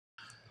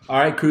All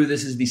right, crew,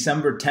 this is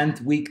December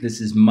 10th week. This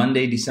is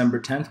Monday, December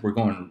 10th. We're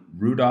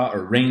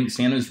going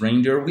Santa's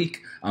Reindeer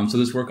Week. So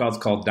this workout's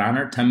called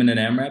Donner, 10-minute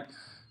AMRAP,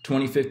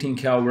 20-15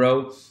 cal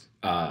row,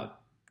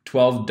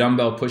 12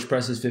 dumbbell push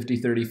presses,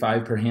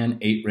 50-35 per hand,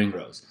 8 ring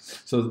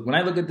rows. So when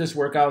I look at this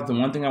workout, the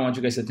one thing I want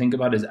you guys to think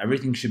about is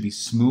everything should be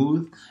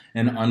smooth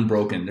and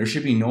unbroken. There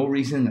should be no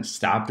reason to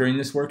stop during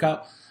this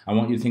workout. I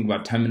want you to think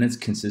about 10 minutes,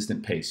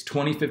 consistent pace.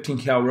 20-15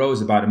 cal row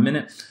is about a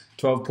minute.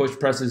 12 push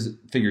presses,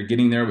 figure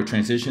getting there with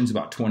transitions,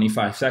 about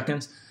 25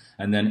 seconds.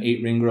 And then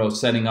 8 ring rows,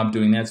 setting up,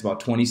 doing that's about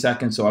 20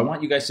 seconds. So I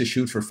want you guys to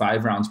shoot for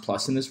 5 rounds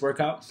plus in this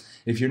workout.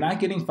 If you're not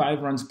getting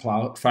 5 rounds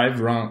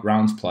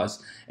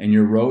plus and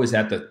your row is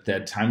at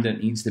the time that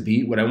it needs to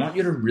be, what I want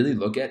you to really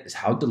look at is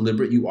how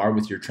deliberate you are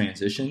with your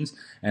transitions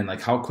and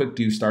like how quick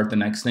do you start the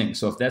next thing.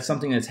 So if that's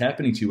something that's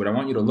happening to you, what I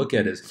want you to look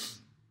at is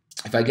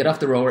if I get off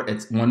the rower,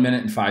 it's 1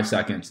 minute and 5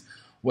 seconds.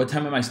 What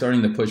time am I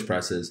starting the push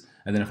presses?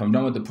 And then if I'm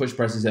done with the push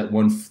presses at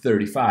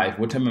 1:35,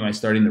 what time am I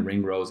starting the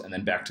ring rows and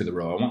then back to the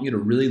row? I want you to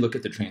really look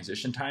at the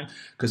transition time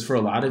because for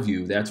a lot of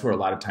you, that's where a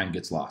lot of time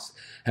gets lost.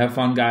 Have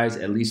fun, guys.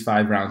 At least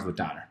 5 rounds with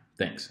Donner.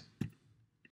 Thanks.